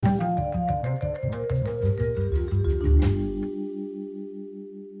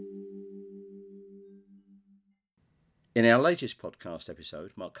In our latest podcast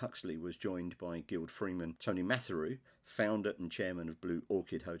episode, Mark Huxley was joined by Guild Freemen Tony Matharu, founder and chairman of Blue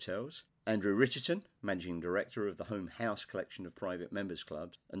Orchid Hotels, Andrew Richardson, managing director of the Home House collection of private members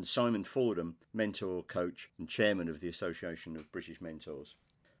clubs, and Simon Fordham, mentor, coach, and chairman of the Association of British Mentors.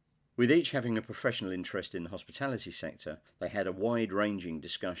 With each having a professional interest in the hospitality sector, they had a wide-ranging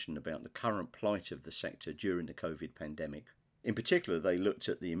discussion about the current plight of the sector during the COVID pandemic. In particular, they looked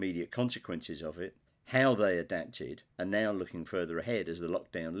at the immediate consequences of it, how they adapted, and now looking further ahead as the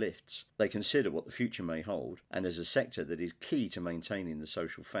lockdown lifts, they consider what the future may hold, and as a sector that is key to maintaining the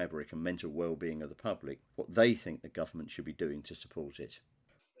social fabric and mental well-being of the public, what they think the government should be doing to support it.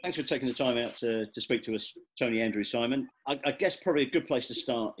 Thanks for taking the time out to speak to us, Tony, Andrew, Simon. I guess probably a good place to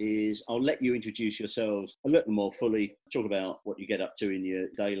start is I'll let you introduce yourselves a little more fully, talk about what you get up to in your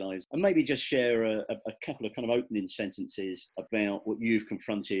day lives, and maybe just share a couple of kind of opening sentences about what you've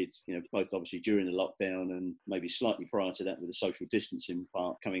confronted, both obviously during the lockdown and maybe slightly prior to that with the social distancing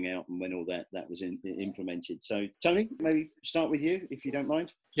part coming out and when all that was implemented. So, Tony, maybe start with you, if you don't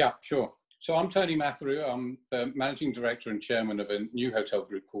mind. Yeah, sure. So I'm Tony Matharu. I'm the managing director and chairman of a new hotel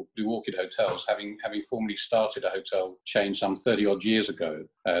group called Blue Orchid Hotels, having formerly started a hotel chain some 30 odd years ago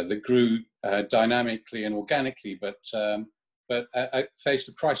that grew dynamically and organically, but I faced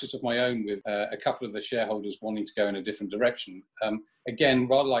a crisis of my own with a couple of the shareholders wanting to go in a different direction. Again,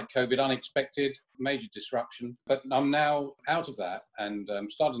 rather like COVID, unexpected, major disruption. But I'm now out of that and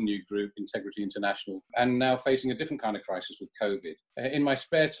started a new group, Integrity International, and now facing a different kind of crisis with COVID. In my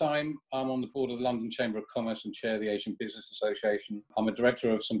spare time, I'm on the board of the London Chamber of Commerce and chair the Asian Business Association. I'm a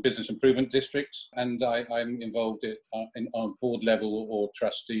director of some business improvement districts, and I'm involved on board level or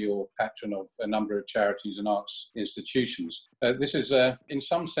trustee or patron of a number of charities and arts institutions. This is, in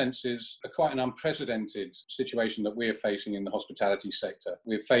some senses, quite an unprecedented situation that we're facing in the hospitality sector.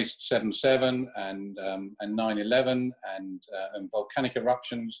 We've faced 7/7 and 9/11 and volcanic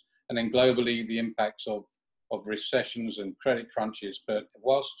eruptions, and then globally the impacts of recessions and credit crunches. But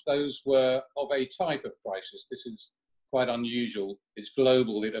whilst those were of a type of crisis, this is quite unusual. It's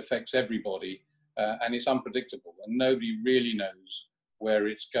global, it affects everybody, and it's unpredictable, and nobody really knows where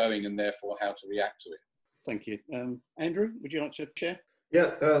it's going and therefore how to react to it. Thank you. Andrew, would you like to share?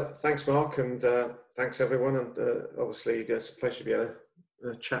 Yeah, thanks, Mark, and thanks, everyone. And obviously, it's a pleasure to be able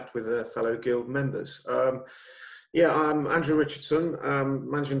to chat with fellow Guild members. I'm Andrew Richardson,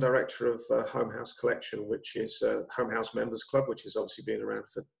 Managing Director of Home House Collection, which is a Home House Members Club, which has obviously been around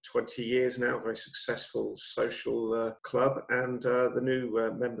for 20 years now, a very successful social club, and the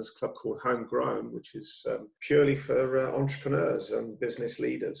new members club called Homegrown, which is purely for entrepreneurs and business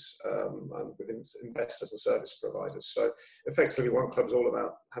leaders and with investors and service providers. So effectively, one club is all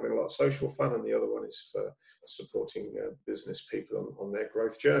about having a lot of social fun, and the other one is for supporting business people on their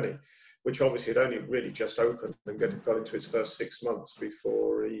growth journey, which obviously had only really just opened and got into its first 6 months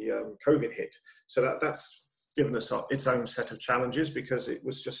before COVID hit. So that's given us its own set of challenges because it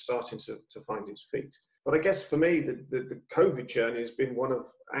was just starting to find its feet. But I guess for me, the COVID journey has been one of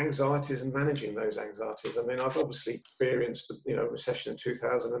anxieties and managing those anxieties. I mean, I've obviously experienced, recession in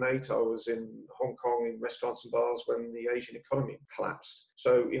 2008. I was in Hong Kong in restaurants and bars when the Asian economy collapsed.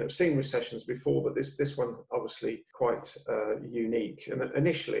 So, seen recessions before, but this one obviously quite unique. And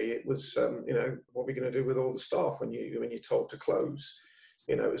initially, it was, what are we going to do with all the staff when you're told to close?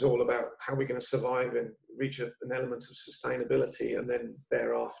 It was all about how we're going to survive and reach an element of sustainability and then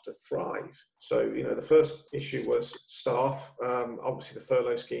thereafter thrive. So, the first issue was staff. Obviously, the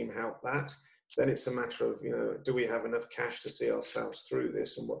furlough scheme helped that. Then it's a matter of, do we have enough cash to see ourselves through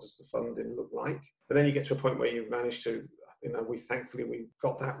this and what does the funding look like? But then you get to a point where you've managed to, we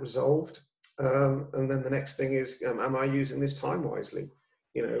got that resolved. And then the next thing is, am I using this time wisely?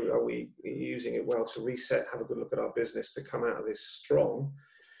 Are we using it well to reset, have a good look at our business to come out of this strong?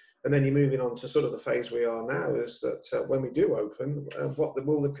 And then you're moving on to sort of the phase we are now is that when we do open, what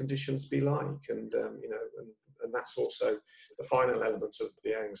will the conditions be like? And that's also the final element of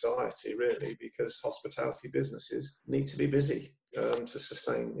the anxiety, really, because hospitality businesses need to be busy to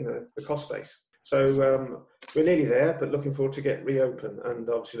sustain, the cost base. So we're nearly there, but looking forward to get reopen, and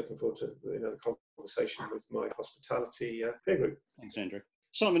obviously looking forward to the conversation with my hospitality peer group. Thanks, Andrew.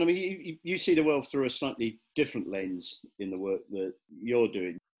 Simon, I mean, you see the world through a slightly different lens in the work that you're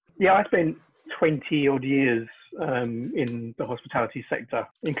doing. Yeah, I spent 20 odd years in the hospitality sector,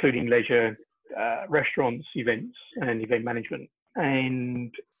 including leisure, restaurants, events, and event management.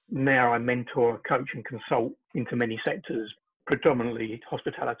 And now I mentor, coach, and consult into many sectors, predominantly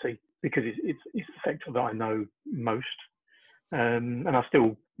hospitality, because it's the sector that I know most. And I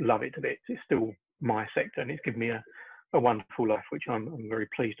still love it a bit. It's still my sector, and it's given me a wonderful life, which I'm very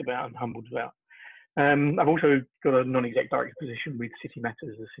pleased about and humbled about. I've also got a non-exec director position with City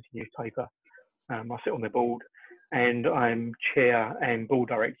Matters, a city newspaper. I sit on their board, and I'm chair and board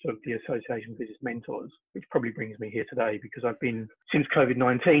director of the Association of Business Mentors, which probably brings me here today because I've been, since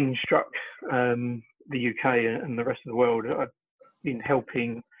COVID-19 struck the UK and the rest of the world, I've been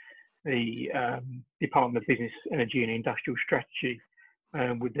helping the Department of Business, Energy and Industrial Strategy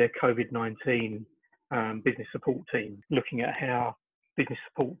with their COVID-19 business support team, looking at how business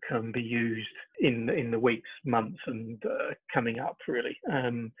support can be used in the weeks, months and coming up, really.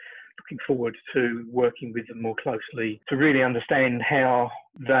 Looking forward to working with them more closely to really understand how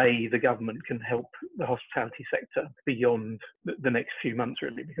the government, can help the hospitality sector beyond the next few months,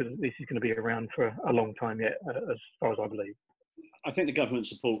 really, because this is going to be around for a long time yet, as far as I believe. I think the government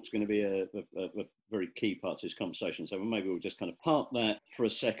support is going to be a very key part to this conversation. So maybe we'll just kind of park that for a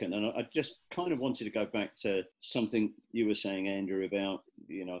second. And I just kind of wanted to go back to something you were saying, Andrew, about,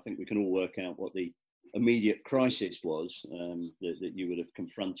 I think we can all work out what the immediate crisis was that you would have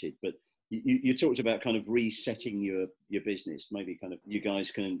confronted. But you talked about kind of resetting your business. Maybe kind of you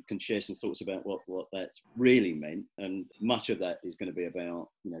guys can share some thoughts about what that's really meant. And much of that is going to be about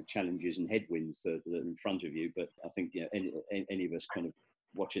challenges and headwinds that are in front of you. But I think any of us kind of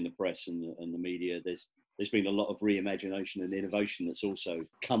watching the press and the media, there's been a lot of reimagination and innovation that's also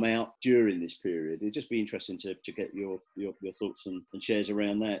come out during this period. It'd just be interesting to get your thoughts and shares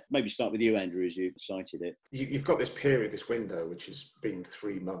around that. Maybe start with you, Andrew, as you cited it. You've got this period, this window, which has been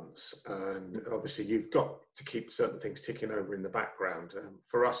 3 months, and obviously you've got to keep certain things ticking over in the background.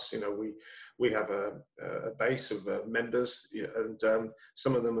 For us, we have a base of members, and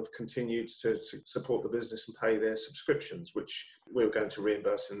some of them have continued to support the business and pay their subscriptions, which we're going to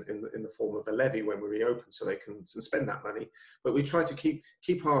reimburse in the form of a levy when we reopen, so they can spend that money. But we try to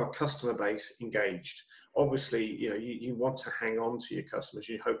keep our customer base engaged. Obviously, you want to hang on to your customers.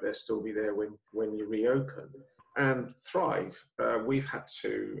 You hope they'll still be there when you reopen and thrive. We've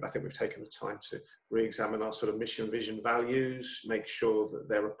taken the time to re-examine our sort of mission, vision, values, make sure that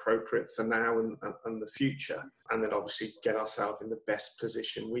they're appropriate for now and the future, and then obviously get ourselves in the best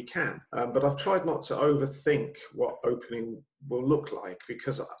position we can. But I've tried not to overthink what opening will look like,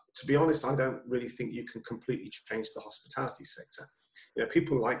 because to be honest, I don't really think you can completely change the hospitality sector.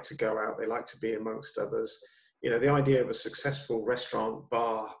 People like to go out, they like to be amongst others. The idea of a successful restaurant,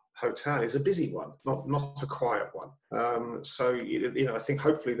 bar, hotel is a busy one, not a quiet one. So I think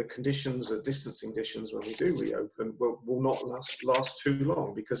hopefully the distancing conditions when we do reopen will not last too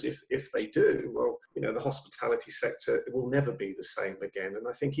long, because if they do, well, the hospitality sector will never be the same again. And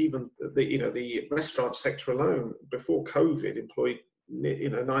I think even the restaurant sector alone before COVID employed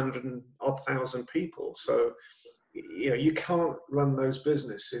 900,000 people. So you can't run those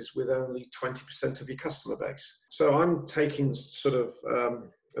businesses with only 20% of your customer base. So I'm taking sort of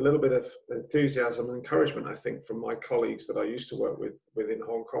a little bit of enthusiasm and encouragement, I think, from my colleagues that I used to work with in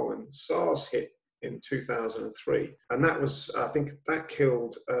Hong Kong. And SARS hit in 2003, and that was, I think, that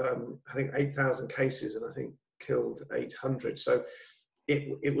killed 8,000 cases, and I think killed 800. So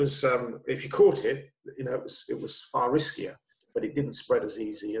it was if you caught it, it was far riskier, but it didn't spread as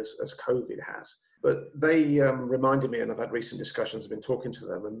easy as COVID has. But they reminded me, and I've had recent discussions, I've been talking to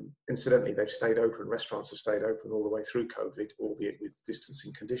them, and incidentally, they've stayed open, restaurants have stayed open all the way through COVID, albeit with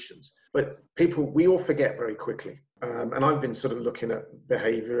distancing conditions. But we all forget very quickly. And I've been sort of looking at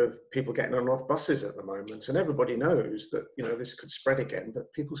behaviour of people getting on and off buses at the moment, and everybody knows that, this could spread again,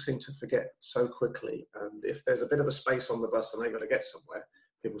 but people seem to forget so quickly. And if there's a bit of a space on the bus and they've got to get somewhere,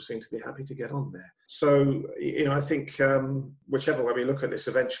 people seem to be happy to get on there. So, I think whichever way we look at this,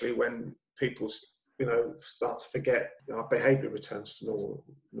 eventually when people, start to forget, our behaviour returns to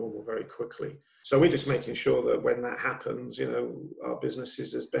normal very quickly. So we're just making sure that when that happens, our business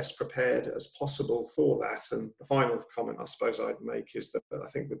is as best prepared as possible for that. And the final comment I suppose I'd make is that I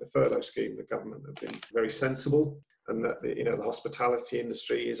think with the furlough scheme, the government have been very sensible, and that the hospitality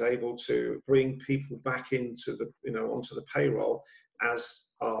industry is able to bring people back into onto the payroll as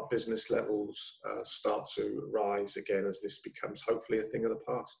our business levels start to rise again, as this becomes hopefully a thing of the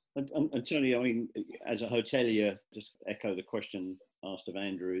past. And Tony, I mean, as a hotelier, just echo the question asked of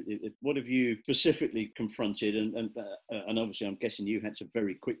Andrew, what have you specifically confronted? And obviously, I'm guessing you had to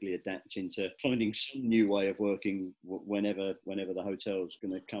very quickly adapt into finding some new way of working whenever the hotel's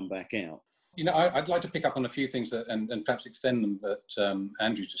going to come back out. I'd like to pick up on a few things that, and perhaps extend them that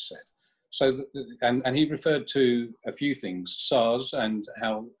Andrew just said. So, and he referred to a few things, SARS, and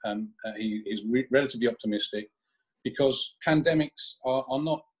how he is relatively optimistic, because pandemics are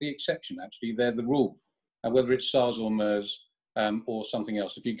not the exception, actually, they're the rule. And whether it's SARS or MERS or something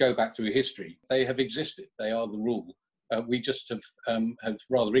else, if you go back through history, they have existed, they are the rule. We just have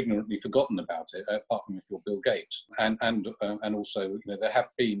rather ignorantly forgotten about it, apart from if you're Bill Gates. And also, there have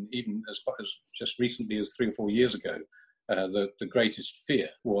been, even as far as just recently as 3 or 4 years ago, the greatest fear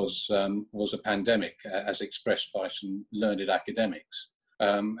was a pandemic, as expressed by some learned academics.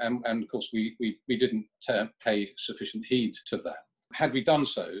 And of course, we didn't pay sufficient heed to that. Had we done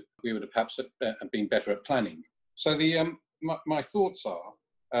so, we would have perhaps been better at planning. So my thoughts are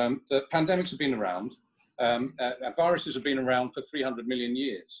that pandemics have been around. Viruses have been around for 300 million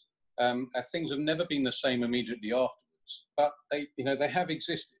years. Things have never been the same immediately afterwards, but they have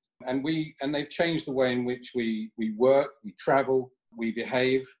existed, and they've changed the way in which we work, we travel, we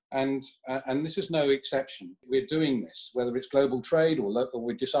behave, and this is no exception. We're doing this, whether it's global trade or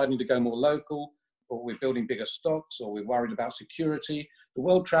we're deciding to go more local, or we're building bigger stocks, or we're worried about security. The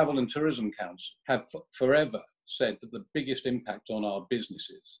World Travel and Tourism Council have forever said that the biggest impact on our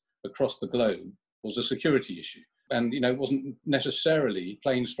businesses across the globe was a security issue. And, it wasn't necessarily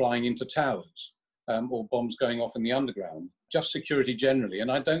planes flying into towers or bombs going off in the underground, just security generally. And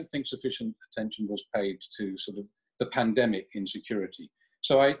I don't think sufficient attention was paid to sort of the pandemic in security.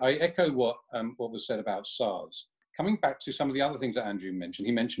 So I echo what was said about SARS. Coming back to some of the other things that Andrew mentioned,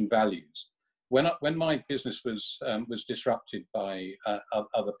 he mentioned values. When my business was disrupted by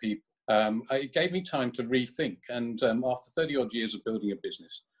other people, it gave me time to rethink. And after 30 odd years of building a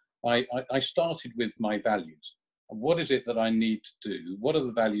business, I started with my values. What is it that I need to do? What are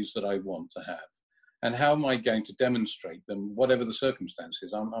the values that I want to have? And how am I going to demonstrate them, whatever the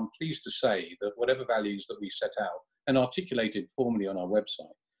circumstances? I'm pleased to say that whatever values that we set out and articulated formally on our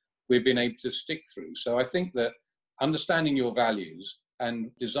website, we've been able to stick through. So I think that understanding your values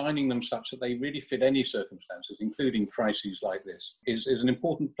and designing them such that they really fit any circumstances, including crises like this, is an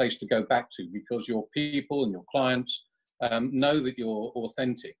important place to go back to, because your people and your clients know that you're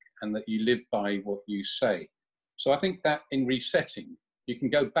authentic and that you live by what you say. So I think that in resetting, you can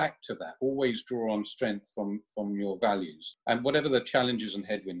go back to that, always draw on strength from your values. And whatever the challenges and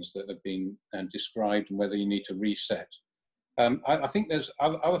headwinds that have been described and whether you need to reset. I think there's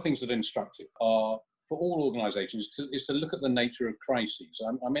other things that are instructive are, for all organisations, is to look at the nature of crises.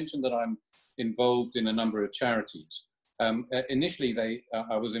 I mentioned that I'm involved in a number of charities. Initially,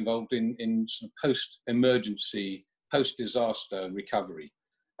 I was involved in sort of post-emergency, post-disaster recovery.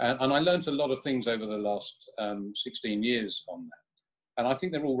 And I learned a lot of things over the last 16 years on that. And I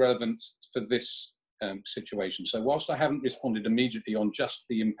think they're all relevant for this situation. So whilst I haven't responded immediately on just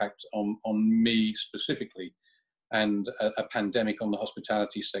the impact on me specifically and a pandemic on the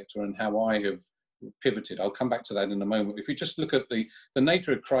hospitality sector and how I have pivoted, I'll come back to that in a moment. If we just look at the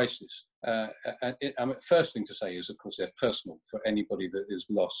nature of crisis, first thing to say is, of course, they're personal for anybody that has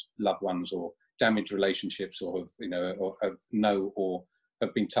lost loved ones or damaged relationships or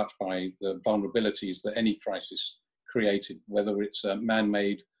have been touched by the vulnerabilities that any crisis created, whether it's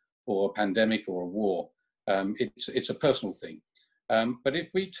man-made or a pandemic or a war. It's a personal thing. But if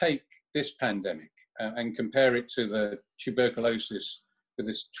we take this pandemic and compare it to the tuberculosis with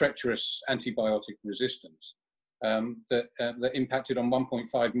this treacherous antibiotic resistance that impacted on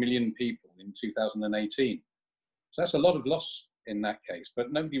 1.5 million people in 2018. So that's a lot of loss in that case,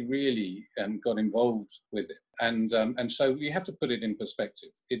 but nobody really got involved with it. And so we have to put it in perspective.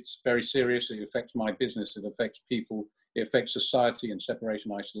 It's very serious. It affects my business. It affects people. It affects society and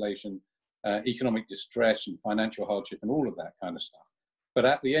separation, isolation, economic distress and financial hardship and all of that kind of stuff. But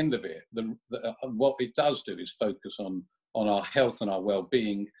at the end of it, what it does do is focus on our health and our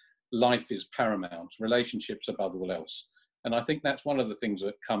well-being. Life is paramount, relationships above all else. And I think that's one of the things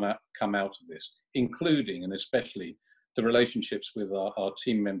that come out of this, including and especially the relationships with our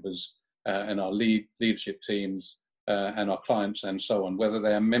team members and our leadership teams and our clients and so on, whether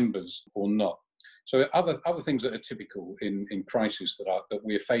they are members or not. So other things that are typical in crisis that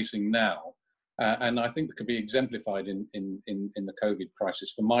we're facing now, and I think that could be exemplified in the COVID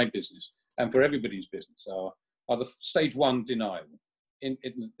crisis for my business and for everybody's business, are the stage one denial.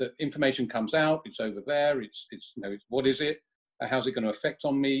 The information comes out, it's over there, it's what is it? How's it going to affect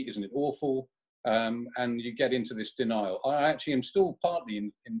on me? Isn't it awful? And you get into this denial. I actually am still partly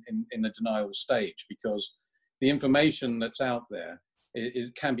in the denial stage, because the information that's out there,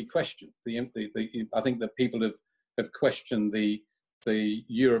 it can be questioned. I think that people have questioned the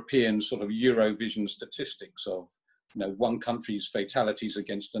European sort of Eurovision statistics of one country's fatalities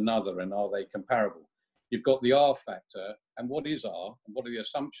against another, and are they comparable? You've got the R factor, and what is R, and what are the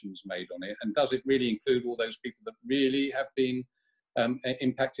assumptions made on it, and does it really include all those people that really have been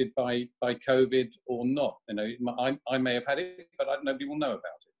impacted by COVID or not? I may have had it, but nobody will know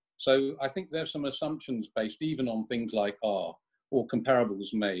about it. So I think there's some assumptions based even on things like R or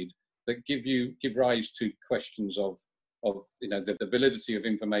comparables made that give rise to questions of the validity of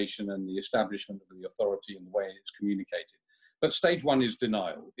information and the establishment of the authority and the way it's communicated. But stage one is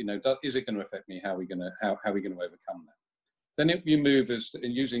denial. Is it going to affect me? How are we going to overcome that? Then you move as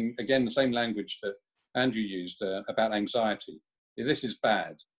using again the same language that Andrew used about anxiety. If this is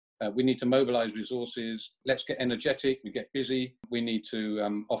bad, we need to mobilize resources. Let's get energetic. We get busy. We need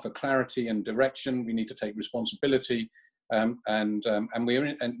to offer clarity and direction. We need to take responsibility, and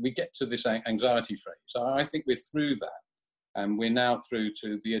we get to this anxiety phase. So I think we're through that, and we're now through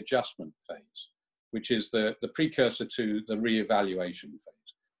to the adjustment phase, which is the precursor to the re-evaluation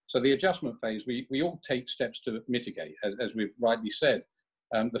phase. So the adjustment phase, we all take steps to mitigate, as we've rightly said.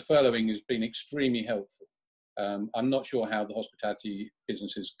 The furloughing has been extremely helpful. I'm not sure how the hospitality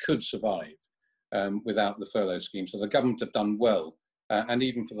businesses could survive without the furlough scheme. So the government have done well, and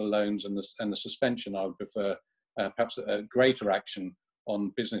even for the loans and the suspension, I would prefer perhaps a greater action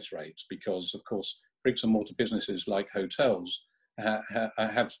on business rates, because of course bricks and mortar businesses like hotels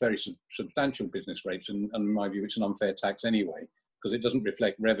have very substantial business rates, and in my view it's an unfair tax anyway, because it doesn't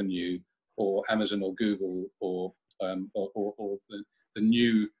reflect revenue or Amazon or Google or the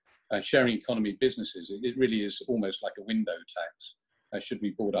new sharing economy businesses. It really is almost like a window tax. Should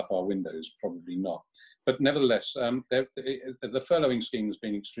we board up our windows? Probably not. But nevertheless, the furloughing scheme has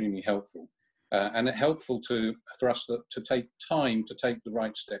been extremely helpful, and helpful for us to take time to take the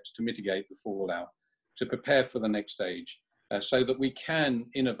right steps to mitigate the fallout, to prepare for the next stage, so that we can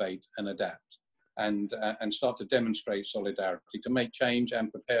innovate and adapt and start to demonstrate solidarity, to make change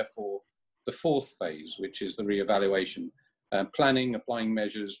and prepare for the fourth phase, which is the re-evaluation. Planning, applying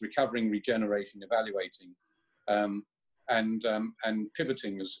measures, recovering, regenerating, evaluating, and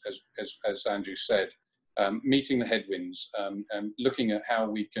pivoting, as Andrew said, meeting the headwinds, and looking at how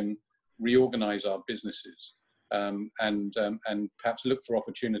we can reorganize our businesses, and perhaps look for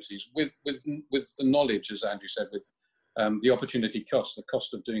opportunities with the knowledge, as Andrew said, with the opportunity cost. The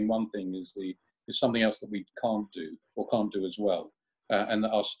cost of doing one thing is something else that we can't do or can't do as well, and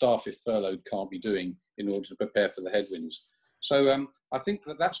that our staff, if furloughed, can't be doing in order to prepare for the headwinds. So I think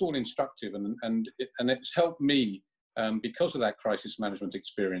that's all instructive, and it's helped me because of that crisis management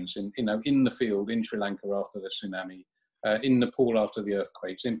experience in the field, in Sri Lanka after the tsunami, in Nepal after the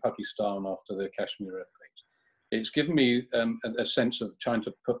earthquakes, in Pakistan after the Kashmir earthquakes. It's given me a sense of trying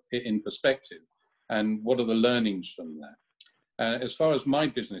to put it in perspective, and what are the learnings from that. As far as my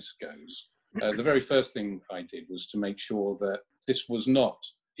business goes, the very first thing I did was to make sure that this was not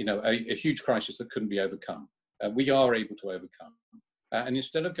a huge crisis that couldn't be overcome. We are able to overcome. And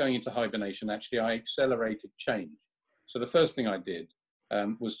instead of going into hibernation, actually, I accelerated change. So the first thing I did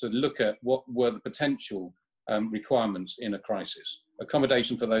was to look at what were the potential requirements in a crisis.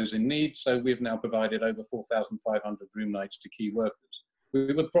 Accommodation for those in need. So we've now provided over 4,500 room nights to key workers.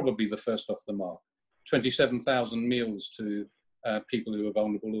 We were probably the first off the mark. 27,000 meals to people who were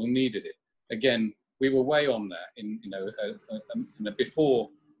vulnerable or needed it. Again, we were way on that before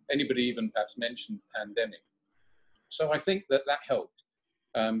anybody even perhaps mentioned pandemic. So I think that helped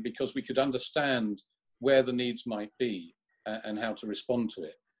because we could understand where the needs might be and how to respond to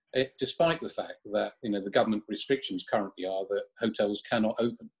it, despite the fact that the government restrictions currently are that hotels cannot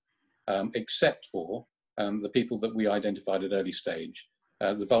open, except for the people that we identified at early stage,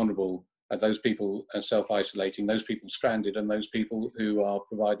 the vulnerable, those people self-isolating, those people stranded, and those people who are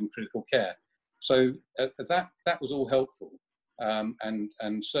providing critical care. So that was all helpful.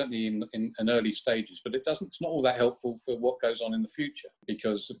 And certainly in early stages, but it's not all that helpful for what goes on in the future,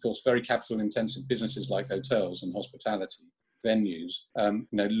 because of course very capital intensive businesses like hotels and hospitality venues,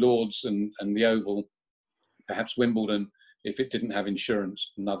 Lords and the Oval, perhaps Wimbledon, if it didn't have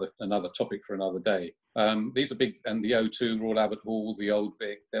insurance, another topic for another day. These are big, and the O2, Royal Albert Hall, the Old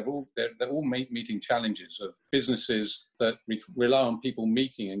Vic, they're all meeting challenges of businesses that rely on people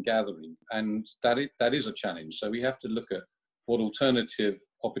meeting and gathering, and that is a challenge. So we have to look at what alternative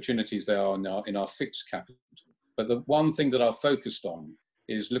opportunities there are in our fixed capital. But the one thing that I've focused on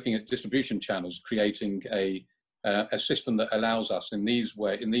is looking at distribution channels, creating a system that allows us in these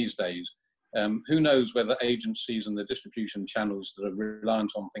days. Who knows whether agencies and the distribution channels that are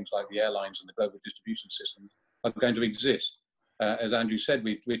reliant on things like the airlines and the global distribution system are going to exist. As Andrew said,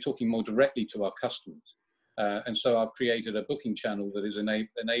 we're talking more directly to our customers. And so I've created a booking channel that is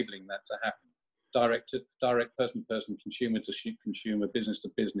enabling that to happen. Direct person-to-person, consumer,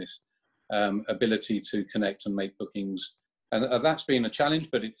 business-to-business ability to connect and make bookings. And that's been a challenge,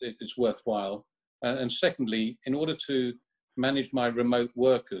 but it's worthwhile. And secondly, in order to manage my remote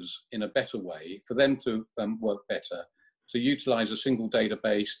workers in a better way, for them to work better, to utilize a single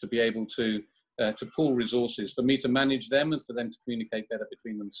database, to be able to pool resources, for me to manage them and for them to communicate better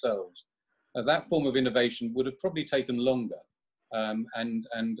between themselves. that form of innovation would have probably taken longer. And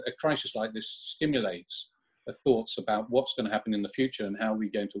a crisis like this stimulates thoughts about what's going to happen in the future and how we're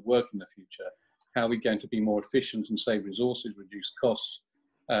going to work in the future, how we're going to be more efficient and save resources, reduce costs,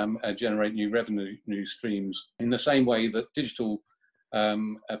 generate new revenue streams, in the same way that digital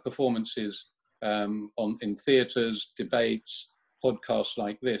performances in theatres, debates, podcasts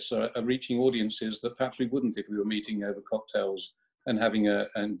like this are reaching audiences that perhaps we wouldn't if we were meeting over cocktails and having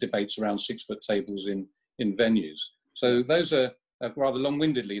and debates around 6-foot tables in venues. So those are rather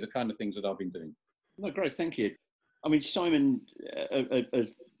long-windedly the kind of things that I've been doing. No, great, thank you. I mean, Simon,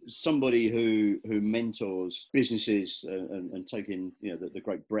 somebody who mentors businesses and taking the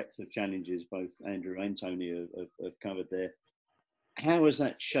great breadth of challenges both Andrew and Tony have covered there. How has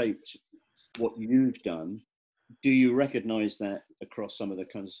that shaped what you've done? Do you recognise that across some of the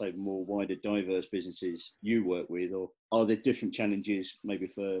kind of, say, more wider diverse businesses you work with, or are there different challenges maybe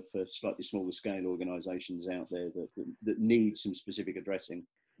for slightly smaller scale organisations out there that need some specific addressing?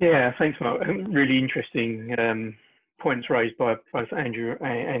 Yeah, thanks, Mark. Really interesting points raised by both Andrew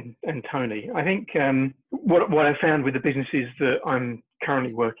and Tony. I think what I found with the businesses that I'm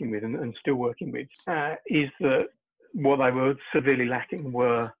currently working with and still working with is that what they were severely lacking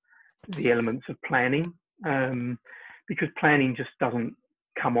were the elements of planning, because planning just doesn't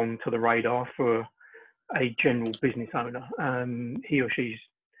come onto the radar for a general business owner. He or she's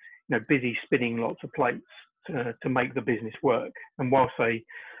busy spinning lots of plates to make the business work, and whilst they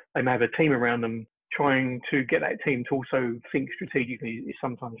may have a team around them, trying to get that team to also think strategically is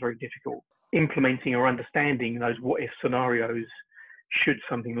sometimes very difficult. Implementing or understanding those what-if scenarios should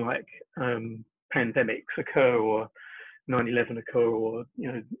something like pandemics occur or 9/11 occur or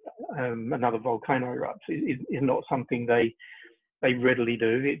another volcano erupts is not something they readily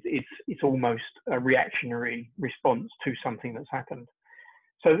do. It's almost a reactionary response to something that's happened.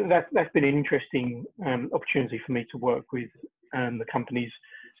 So that's been an interesting opportunity for me to work with the companies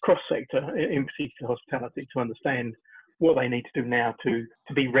cross-sector, in particular hospitality, to understand what they need to do now to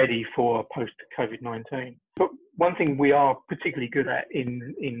be ready for post-COVID-19. But one thing we are particularly good at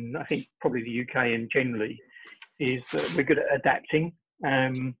in I think probably the UK and generally is that we're good at adapting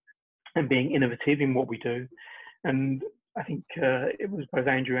and being innovative in what we do. And I think it was both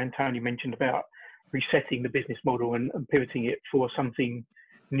Andrew and Tony mentioned about resetting the business model and pivoting it for something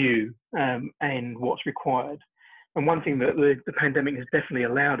new and what's required. And one thing that the pandemic has definitely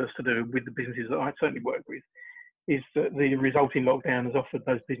allowed us to do with the businesses that I certainly work with is that the resulting lockdown has offered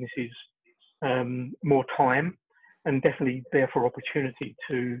those businesses more time and definitely therefore opportunity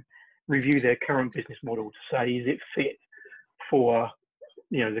to review their current business model to say, is it fit for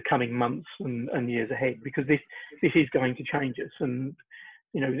the coming months and years ahead? Because this is going to change us, and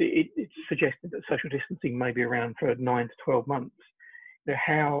it's suggested that social distancing may be around for 9 to 12 months.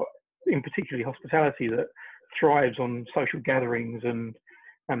 How, in particularly hospitality, that thrives on social gatherings and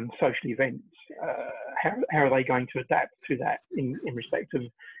social events, how are they going to adapt to that in respect of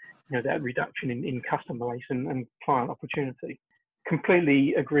that reduction in customer base and client opportunity?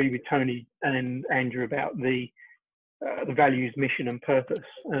 Completely agree with Tony and Andrew about the values, mission and purpose,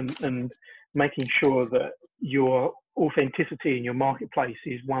 and making sure that your authenticity in your marketplace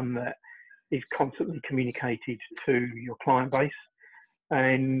is one that is constantly communicated to your client base.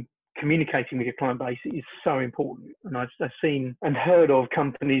 And communicating with your client base is so important. And I've seen and heard of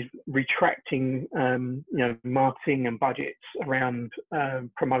companies retracting marketing and budgets around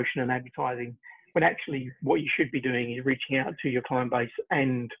promotion and advertising, when actually what you should be doing is reaching out to your client base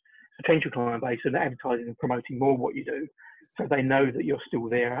and potential client base and advertising and promoting more what you do, so they know that you're still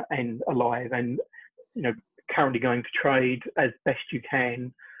there and alive and currently going to trade as best you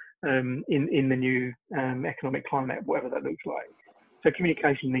can in the new economic climate, whatever that looks like. So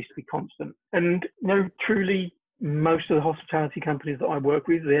communication needs to be constant. And truly, most of the hospitality companies that I work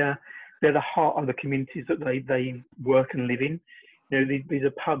with, they're the heart of the communities that they work and live in. These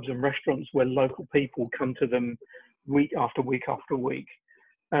are pubs and restaurants where local people come to them week after week after week.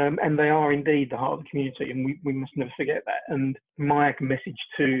 And they are indeed the heart of the community, and we must never forget that. And my message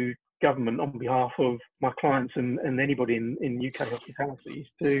to government on behalf of my clients and anybody in UK hospitality is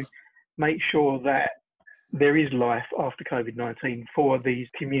to make sure that there is life after COVID-19 for these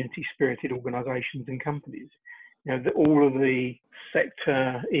community-spirited organisations and companies. All of the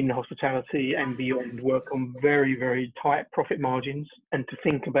sector in hospitality and beyond work on very, very tight profit margins, and to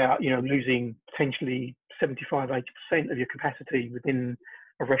think about losing potentially 75-80% of your capacity within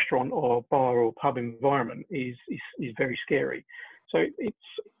a restaurant or bar or pub environment is very scary. So it's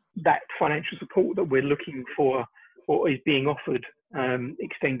that financial support that we're looking for or is being offered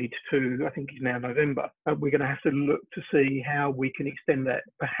extended to, I think it's now November. We're going to have to look to see how we can extend that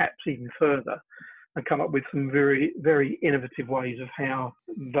perhaps even further and come up with some very, very innovative ways of how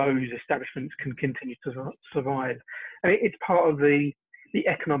those establishments can continue to survive. I mean, it's part of the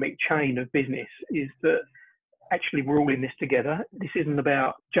economic chain of business, is that actually we're all in this together. This isn't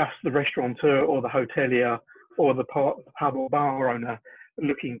about just the restaurateur or the hotelier or the pub or bar owner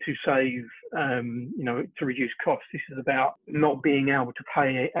looking to save, to reduce costs. This is about not being able to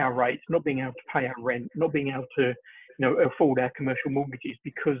pay our rates, not being able to pay our rent, not being able to, afford our commercial mortgages,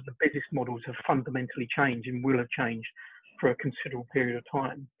 because the business models have fundamentally changed and will have changed for a considerable period of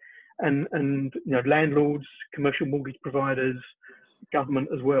time. And landlords, commercial mortgage providers, government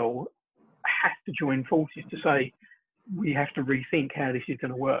as well, have to join forces to say, we have to rethink how this is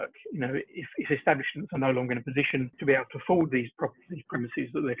going to work. If establishments are no longer in a position to be able to afford these premises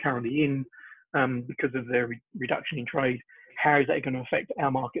that they're currently in because of their reduction in trade, how is that going to affect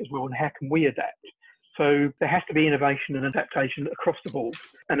our market as well, and how can we adapt? So there has to be innovation and adaptation across the board,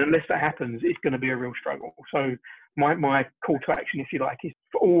 and unless that happens, it's going to be a real struggle. So my call to action, if you like, is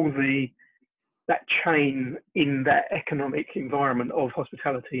for all that chain in that economic environment of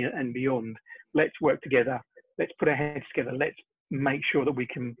hospitality and beyond. Let's work together. Let's put our heads together. Let's make sure that we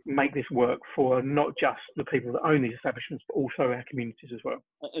can make this work for not just the people that own these establishments, but also our communities as well.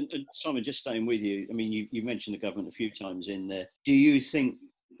 And Simon, just staying with you, I mean, you mentioned the government a few times in there. Do you think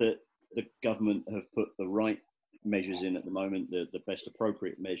that the government have put the right measures in at the moment, the best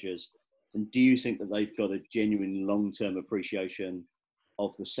appropriate measures? And do you think that they've got a genuine long-term appreciation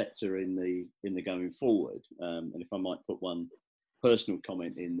of the sector in the going forward? And if I might put one personal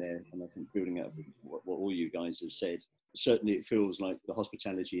comment in there, and I think building up what all you guys have said, certainly it feels like the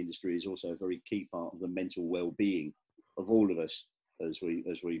hospitality industry is also a very key part of the mental well-being of all of us as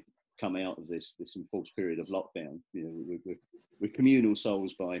we come out of this enforced period of lockdown. We're communal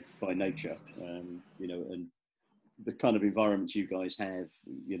souls by nature, and the kind of environments you guys have,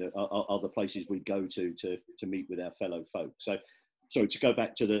 are the places we go to meet with our fellow folk. So to go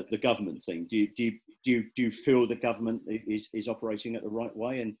back to the government thing, do you feel the government is operating it the right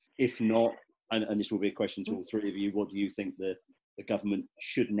way? And if not, and this will be a question to all three of you, what do you think the government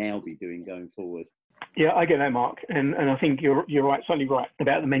should now be doing going forward? Yeah, I get that, Mark, and I think you're right, certainly right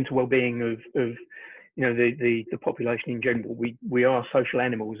about the mental well-being of the population in general. We are social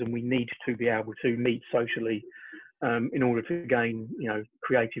animals, and we need to be able to meet socially in order to gain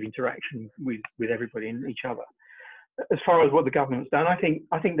creative interaction with everybody and each other. As far as what the government's done, I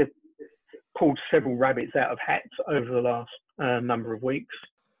think they've pulled several rabbits out of hats over the last number of weeks.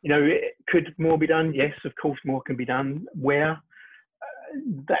 Could more be done? Yes, of course, more can be done. Where?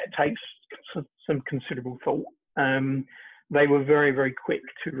 That takes some considerable thought. They were very, very quick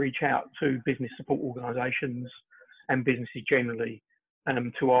to reach out to business support organisations and businesses generally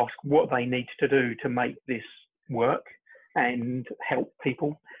to ask what they need to do to make this work and help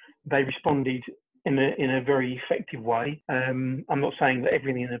people. They responded in a very effective way. I'm not saying that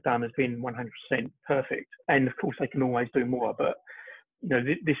everything they've done has been 100% perfect, and of course they can always do more, but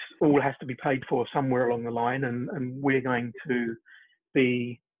this all has to be paid for somewhere along the line, and we're going to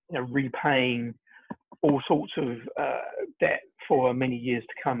be repaying all sorts of debt for many years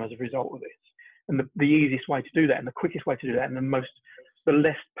to come as a result of this. And the easiest way to do that, and the quickest way to do that, and the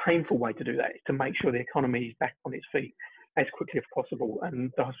less painful way to do that, is to make sure the economy is back on its feet as quickly as possible.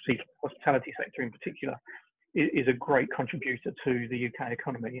 And the hospitality sector in particular is a great contributor to the UK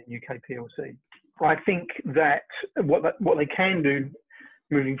economy and UK PLC. I think that what they can do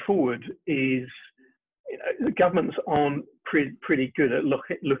moving forward is, the governments aren't pretty good at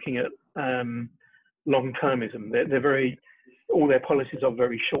looking at long-termism. All their policies are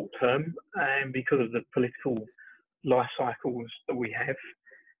very short-term, and because of the political life cycles that we have,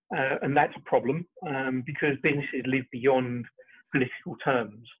 and that's a problem because businesses live beyond political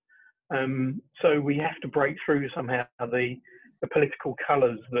terms. So we have to break through somehow the political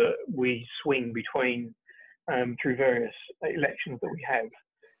colours that we swing between through various elections that we have,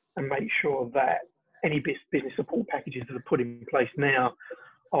 and make sure that any business support packages that are put in place now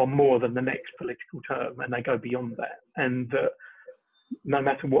are more than the next political term, and they go beyond that. And that no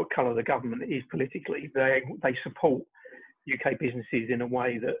matter what colour the government is politically, they support UK businesses in a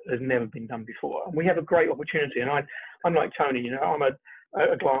way that has never been done before. And we have a great opportunity. And I'm like Tony, I'm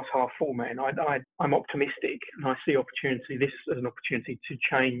a glass half full man. I'm optimistic, and I see opportunity. This as an opportunity to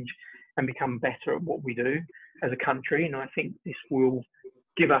change and become better at what we do as a country. And I think this will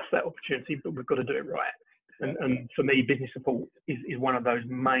give us that opportunity, but we've got to do it right. And for me, business support is one of those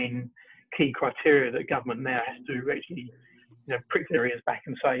main key criteria that government now has to actually, prick their ears back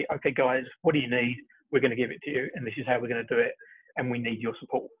and say, okay, guys, what do you need? We're going to give it to you, and this is how we're going to do it. and we need your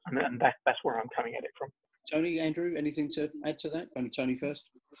support. And that's where I'm coming at it from. Tony, Andrew, anything to add to that? Tony first.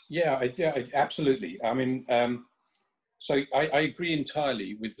 Yeah, absolutely. I mean, so I agree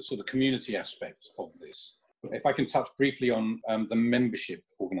entirely with the sort of community aspect of this. If I can touch briefly on the membership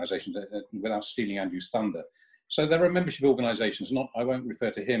organisations without stealing Andrew's thunder. So there are membership organisations, I won't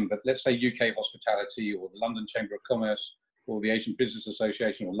refer to him, but let's say UK Hospitality or the London Chamber of Commerce or the Asian Business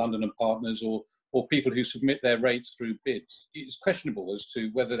Association or London and Partners or people who submit their rates through bids. It's questionable as to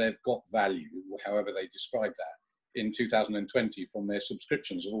whether they've got value, or however they describe that, in 2020 from their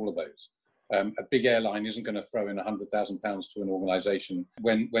subscriptions of all of those. A big airline isn't going to throw in £100,000 to an organisation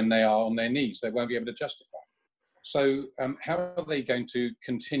when they are on their knees. They won't be able to justify. So how are they going to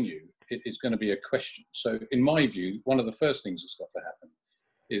continue? It is going to be a question. So in my view, one of the first things that's got to happen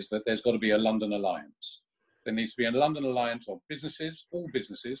is that there's got to be a London alliance. There needs to be a London alliance of businesses, all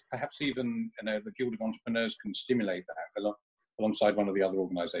businesses, perhaps even the Guild of Entrepreneurs can stimulate that alongside one of the other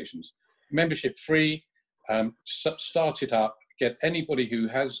organisations. Membership free, start it up, get anybody who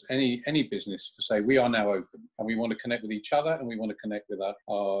has any business to say, we are now open and we want to connect with each other and we want to connect with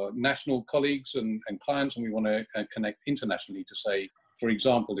our national colleagues and clients, and we want to connect internationally to say, for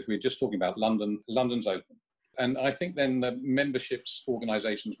example, if we're just talking about London, London's open. And I think then the memberships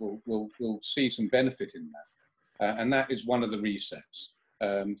organisations will see some benefit in that. And that is one of the resets.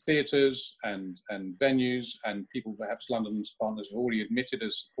 Theatres and venues and people, perhaps London's partners, have already admitted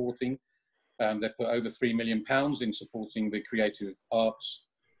as supporting. They put over £3 million in supporting the creative arts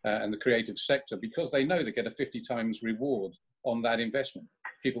and the creative sector because they know they get a 50 times reward on that investment.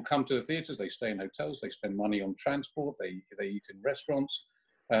 People come to the theatres, they stay in hotels, they spend money on transport, they eat in restaurants,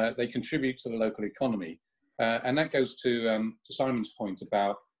 they contribute to the local economy. And that goes to Simon's point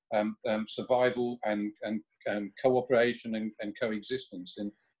about survival and cooperation and coexistence,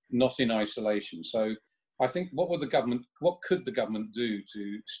 and not in isolation. So I think what could the government do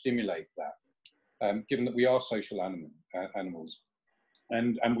to stimulate that, given that we are social animals,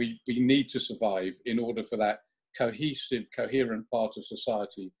 and we need to survive in order for that cohesive, coherent part of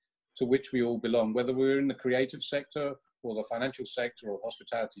society to which we all belong, whether we're in the creative sector or the financial sector or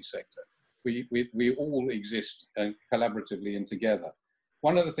hospitality sector. We all exist collaboratively and together.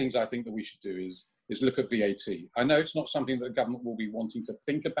 One of the things I think that we should do is look at VAT. I know it's not something that the government will be wanting to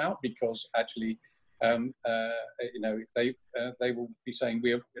think about because actually, they will be saying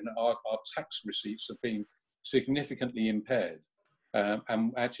our tax receipts have been significantly impaired,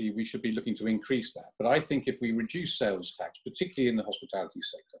 and actually we should be looking to increase that. But I think if we reduce sales tax, particularly in the hospitality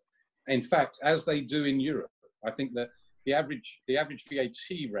sector, in fact, as they do in Europe, I think that the average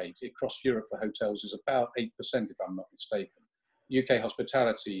VAT rate across Europe for hotels is about 8%, if I'm not mistaken. UK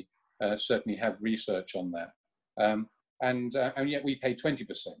hospitality certainly have research on that, and yet we pay 20%.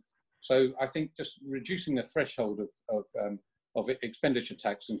 So I think just reducing the threshold of expenditure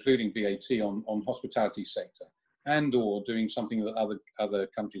tax, including VAT on hospitality sector, and/or doing something that other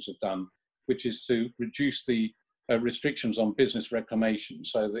countries have done, which is to reduce the restrictions on business reclamation,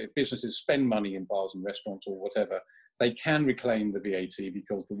 so that if businesses spend money in bars and restaurants or whatever, they can reclaim the VAT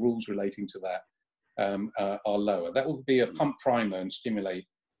because the rules relating to that are lower. That will be a pump primer and stimulate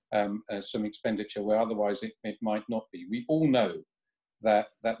some expenditure where otherwise it might not be. We all know that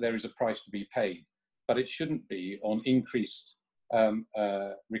there is a price to be paid, but it shouldn't be on increased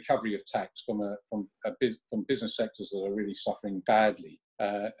recovery of tax from business sectors that are really suffering badly.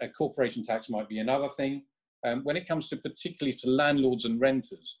 A corporation tax might be another thing. When it comes to particularly to landlords and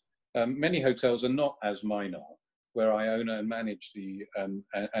renters, many hotels are not as mine are, where I own and manage and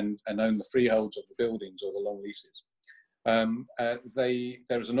own the freeholds of the buildings or the long leases.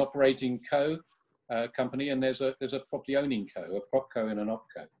 There is an operating company, and there's a property owning co, a propco and an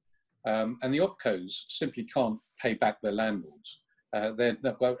opco. And the opcos simply can't pay back their landlords. They've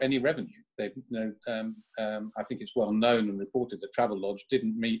not got any revenue. I think it's well known and reported that Travelodge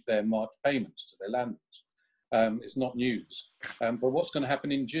didn't meet their March payments to their landlords. It's not news. But what's going to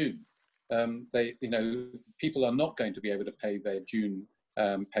happen in June? People are not going to be able to pay their June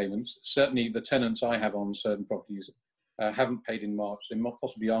payments. Certainly the tenants I have on certain properties haven't paid in March. They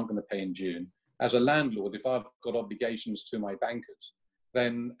possibly aren't going to pay in June. As a landlord, if I've got obligations to my bankers,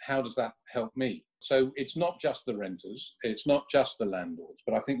 then how does that help me? So it's not just the renters, it's not just the landlords,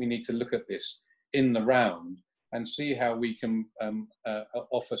 but I think we need to look at this in the round and see how we can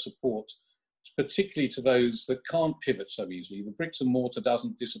offer support, particularly to those that can't pivot so easily. The bricks and mortar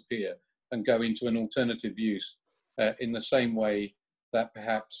doesn't disappear and go into an alternative use in the same way that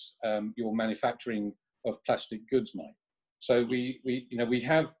perhaps your manufacturing of plastic goods might. So we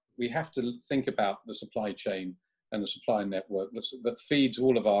have to think about the supply chain and the supply network that feeds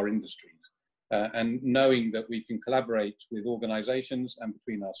all of our industries. and knowing that we can collaborate with organisations and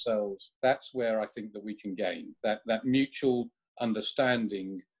between ourselves, that's where I think that we can gain that mutual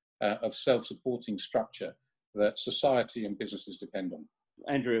understanding of self-supporting structure that society and businesses depend on.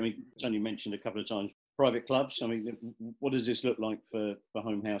 Andrew, I mean, Tony mentioned a couple of times private clubs. I mean, what does this look like for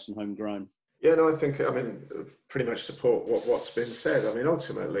Home House and Homegrown? Yeah, no, I mean, pretty much support what's been said. I mean,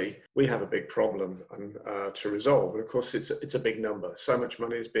 ultimately, we have a big problem to resolve. And of course, it's a big number. So much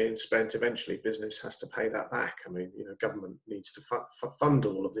money is being spent. Eventually, business has to pay that back. I mean, government needs to fund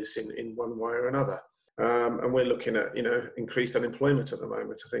all of this in one way or another. And we're looking at, increased unemployment at the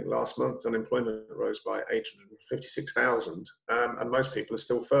moment. I think last month, unemployment rose by 856,000, and most people are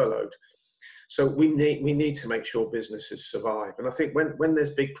still furloughed. So we need to make sure businesses survive. And I think when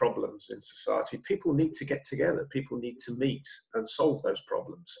there's big problems in society, people need to get together. People need to meet and solve those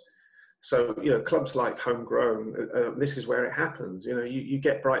problems. So, clubs like Homegrown, this is where it happens. You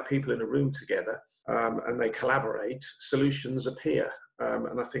get bright people in a room together and they collaborate, solutions appear.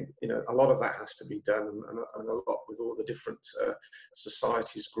 And I think, a lot of that has to be done, and a lot with all the different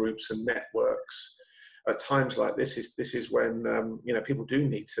societies, groups and networks. At times like this is when people do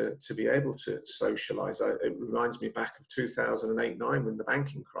need to be able to socialise. It reminds me back of 2008-9 when the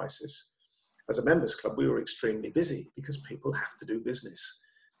banking crisis. As a members club, we were extremely busy because people have to do business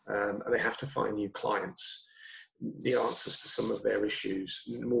and they have to find new clients, the answers to some of their issues,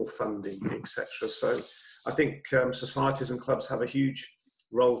 more funding, etc. So I think societies and clubs have a huge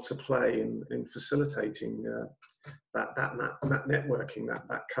role to play in facilitating that networking,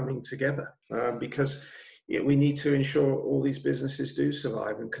 that coming together, because we need to ensure all these businesses do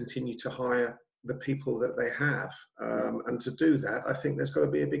survive and continue to hire the people that they have. And to do that, I think there's got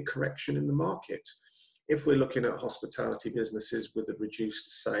to be a big correction in the market. If we're looking at hospitality businesses with the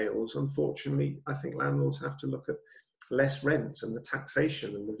reduced sales, unfortunately, I think landlords have to look at less rent and the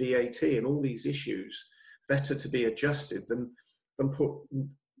taxation and the VAT and all these issues better to be adjusted than put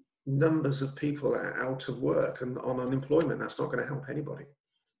numbers of people out of work and on unemployment. That's not going to help anybody.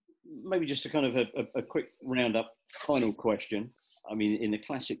 Maybe just a kind of a quick roundup final question. I mean, in the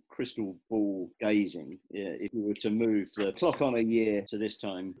classic crystal ball gazing, if you were to move the clock on a year to this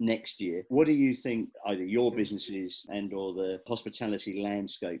time next year, what do you think either your businesses and or the hospitality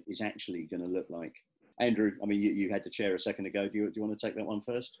landscape is actually going to look like? Andrew, I mean, you had the chair a second ago. Do you want to take that one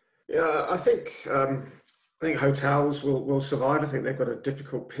first? Yeah, I think hotels will survive. I think they've got a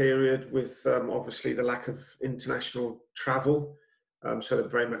difficult period with obviously the lack of international travel. So they're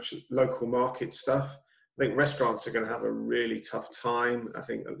very much local market stuff. I think restaurants are going to have a really tough time. I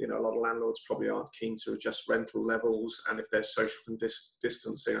think, a lot of landlords probably aren't keen to adjust rental levels. And if there's social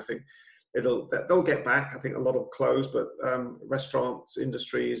distancing, I think they'll get back. I think a lot will close, but restaurant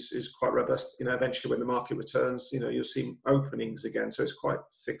industry is quite robust. Eventually when the market returns, you'll see openings again. So it's quite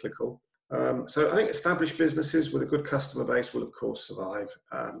cyclical. So I think established businesses with a good customer base will of course survive.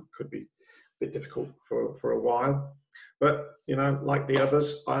 Could be a bit difficult for a while, but like the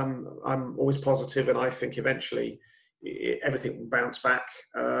others, I'm always positive, and I think eventually everything will bounce back.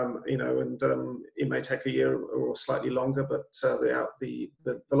 And it may take a year or slightly longer, but the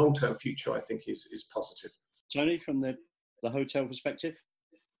long-term future I think is positive. Tony, from the hotel perspective?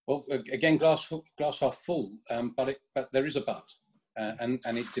 Well, again, glass half full, but there is a but. And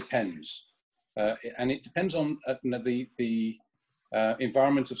it depends, and it depends on the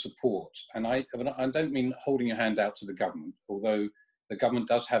environment of support. And I don't mean holding your hand out to the government, although the government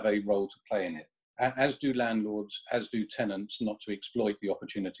does have a role to play in it, as do landlords, as do tenants, not to exploit the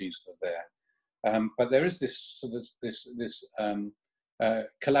opportunities that are there. But there is this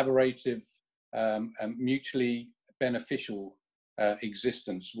collaborative, mutually beneficial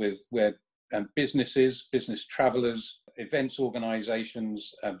existence where businesses, business travellers, events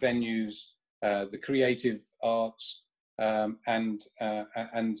organisations, venues, the creative arts, and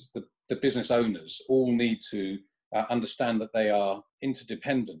the business owners all need to understand that they are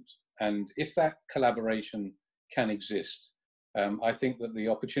interdependent. And if that collaboration can exist, I think that the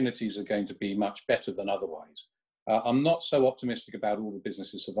opportunities are going to be much better than otherwise. I'm not so optimistic about all the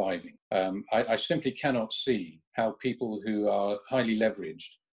businesses surviving. I simply cannot see how people who are highly leveraged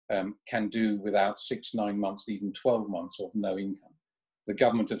can do without 6, 9 months, even 12 months of no income. The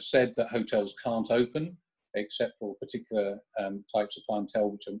government have said that hotels can't open except for particular types of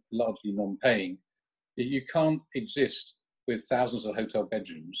clientele which are largely non-paying. You can't exist with thousands of hotel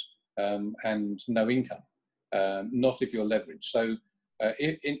bedrooms and no income, not if you're leveraged. So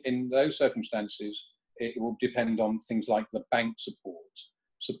in those circumstances, it will depend on things like the bank support,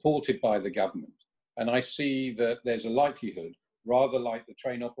 supported by the government. And I see that there's a likelihood, rather like the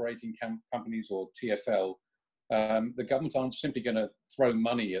train operating companies or TfL, the government aren't simply going to throw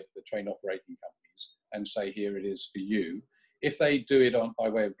money at the train operating companies and say, here it is for you. If they do it by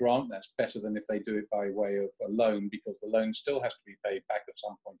way of grant, that's better than if they do it by way of a loan, because the loan still has to be paid back at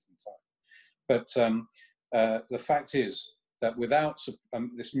some point in time. But the fact is that without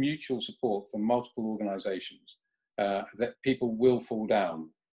this mutual support from multiple organisations, that people will fall down.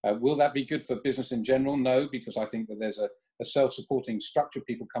 Will that be good for business in general? No, because I think that there's a self-supporting structure.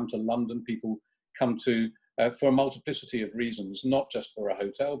 People come to London, people come to for a multiplicity of reasons, not just for a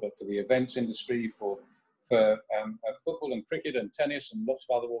hotel, but for the events industry, for football and cricket and tennis and lots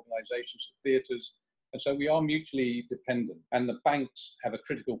of other organisations, theatres. And so we are mutually dependent. And the banks have a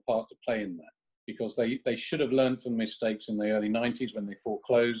critical part to play in that, because they should have learned from mistakes in the early 90s when they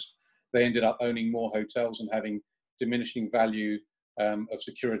foreclosed. They ended up owning more hotels and having diminishing value of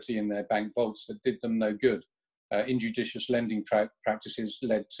security in their bank vaults that did them no good. Injudicious lending practices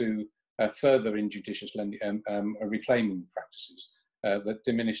led to further injudicious lending, reclaiming practices that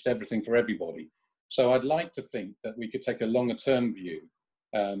diminished everything for everybody. So I'd like to think that we could take a longer term view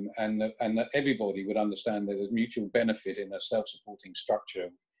and that everybody would understand that there's mutual benefit in a self-supporting structure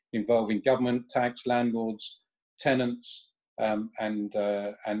involving government, tax, landlords, tenants, and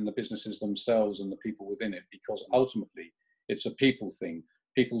the businesses themselves and the people within it, because ultimately it's a people thing.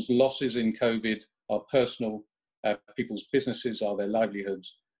 People's losses in COVID are personal, people's businesses are their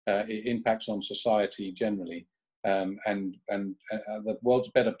livelihoods, it impacts on society generally, and the world's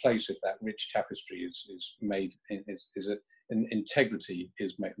a better place if that rich tapestry is made, integrity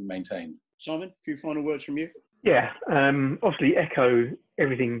is maintained. Simon, a few final words from you? Yeah, obviously echo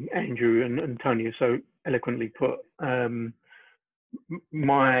everything Andrew and Tony have so eloquently put.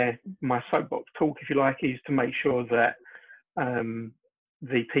 My soapbox talk, if you like, is to make sure that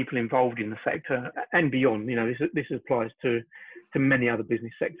the people involved in the sector and beyond, this applies to many other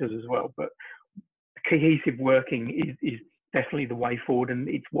business sectors as well, but cohesive working is definitely the way forward, and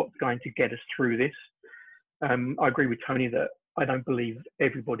it's what's going to get us through this. I agree with Tony that I don't believe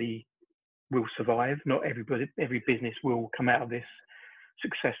everybody will survive. Not every business will come out of this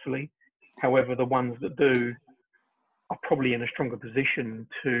successfully. However, the ones that do are probably in a stronger position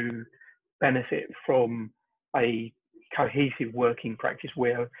to benefit from a cohesive working practice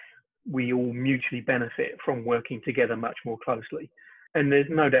where we all mutually benefit from working together much more closely. And there's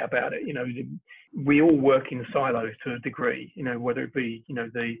no doubt about it, we all work in silos to a degree, whether it be,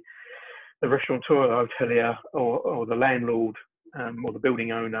 the restaurateur, the hotelier, or the landlord, or the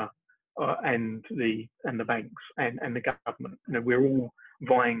building owner, and the banks and the government. We're all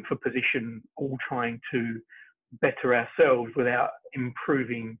vying for position, all trying to better ourselves without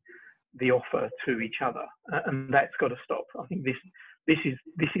improving the offer to each other, and that's got to stop. I think this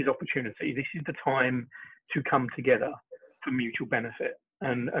is opportunity. This is the time to come together for mutual benefit,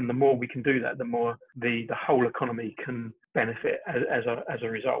 and the more we can do that, the more the whole economy can benefit as a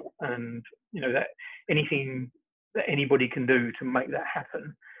result. And that anything that anybody can do to make that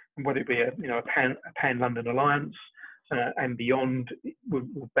happen, whether it be a pan London alliance and beyond,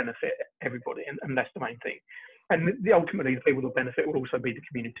 will benefit everybody, and that's the main thing. And ultimately, the people that benefit will also be the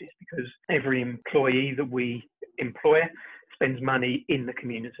communities, because every employee that we employ spends money in the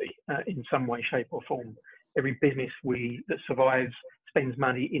community in some way, shape, or form. Every business that survives spends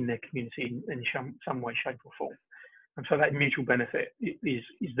money in their community in some way, shape, or form. And so that mutual benefit is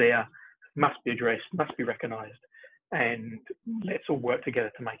there, must be addressed, must be recognised, and let's all work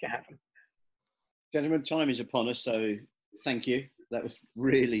together to make it happen. Gentlemen, time is upon us, so thank you. That was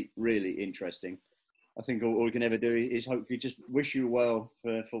really, really interesting. I think all we can ever do is hopefully just wish you well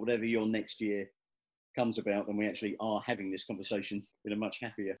for whatever your next year comes about, when we actually are having this conversation in a much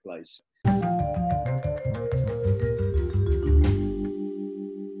happier place.